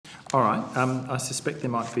All right. I suspect there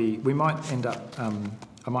might be... We might end up...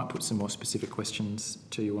 I might put some more specific questions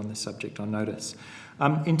to you on this subject on notice.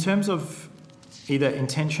 In terms of either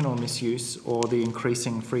intentional misuse or the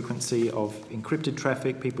increasing frequency of encrypted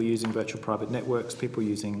traffic, people using virtual private networks, people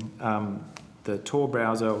using the Tor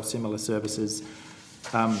browser or similar services,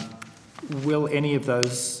 will any of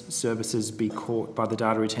those services be caught by the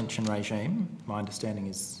data retention regime? My understanding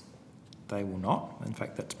is they will not. In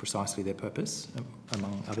fact, that's precisely their purpose,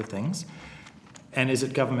 among other things. And is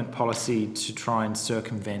it government policy to try and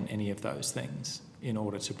circumvent any of those things in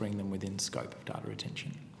order to bring them within scope of data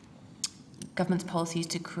retention? Government's policy is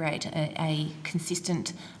to create a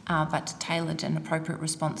consistent but tailored and appropriate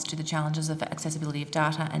response to the challenges of accessibility of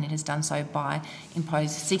data, and it has done so by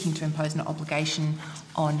seeking to impose an obligation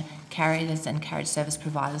on carriers and carriage service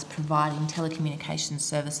providers providing telecommunications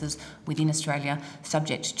services within Australia,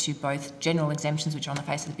 subject to both general exemptions which are on the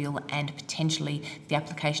face of the bill and potentially the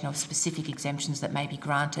application of specific exemptions that may be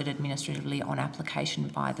granted administratively on application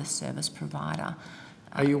by the service provider.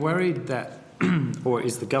 Are you worried that, or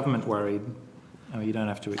is the government worried, you don't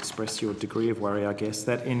have to express your degree of worry, I guess,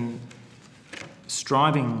 that in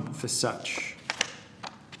striving for such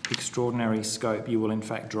extraordinary scope, you will in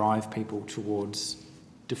fact drive people towards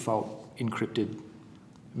default encrypted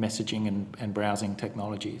messaging and browsing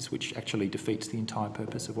technologies, which actually defeats the entire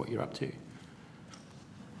purpose of what you're up to?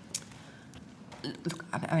 Look,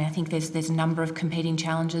 I mean, I think there's a number of competing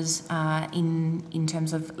challenges in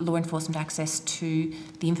terms of law enforcement access to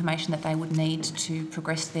the information that they would need to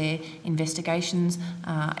progress their investigations.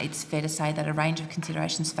 It's fair to say that a range of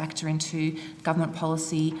considerations factor into government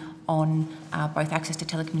policy on both access to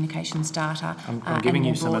telecommunications data I'm giving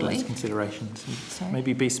you some broadly. of those considerations. Sorry?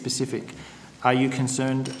 Maybe be specific. Are you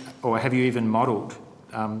concerned, or have you even modelled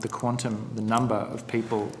the quantum, the number of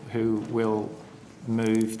people who will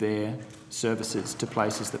move their services to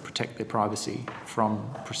places that protect their privacy from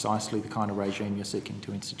precisely the kind of regime you're seeking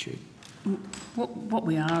to institute? What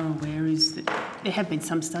we are aware is that there have been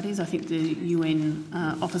some studies. I think the UN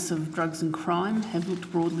Office of Drugs and Crime have looked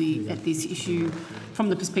broadly at this issue from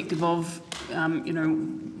the perspective of,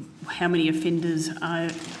 how many offenders are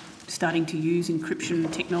starting to use encryption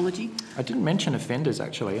technology. I didn't mention offenders,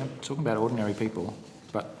 actually. I'm talking about ordinary people.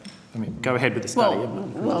 But, I mean, go ahead with the study.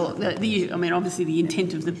 Obviously the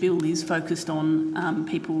intent of the bill is focused on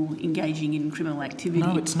people engaging in criminal activity.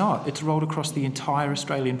 No, it's not. It's rolled across the entire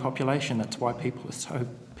Australian population. That's why people are so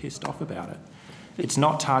pissed off about it. It's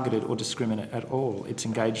not targeted or discriminate at all. It's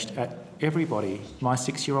engaged at everybody. My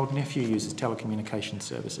 6-year-old nephew uses telecommunications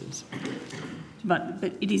services. But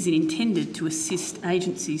it is intended to assist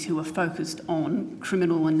agencies who are focused on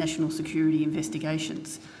criminal and national security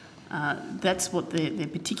investigations. That's what their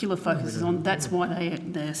particular focus is on. That's why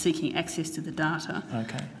they're seeking access to the data.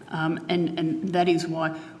 Okay. And that is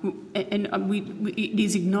why, it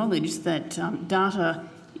is acknowledged that data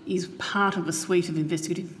is part of a suite of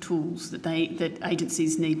investigative tools that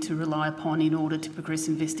agencies need to rely upon in order to progress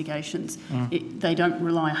investigations. They don't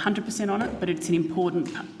rely 100% on it, but it's an important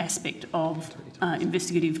aspect of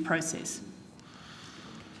investigative process.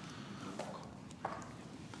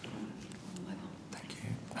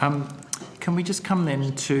 Can we just come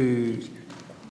then to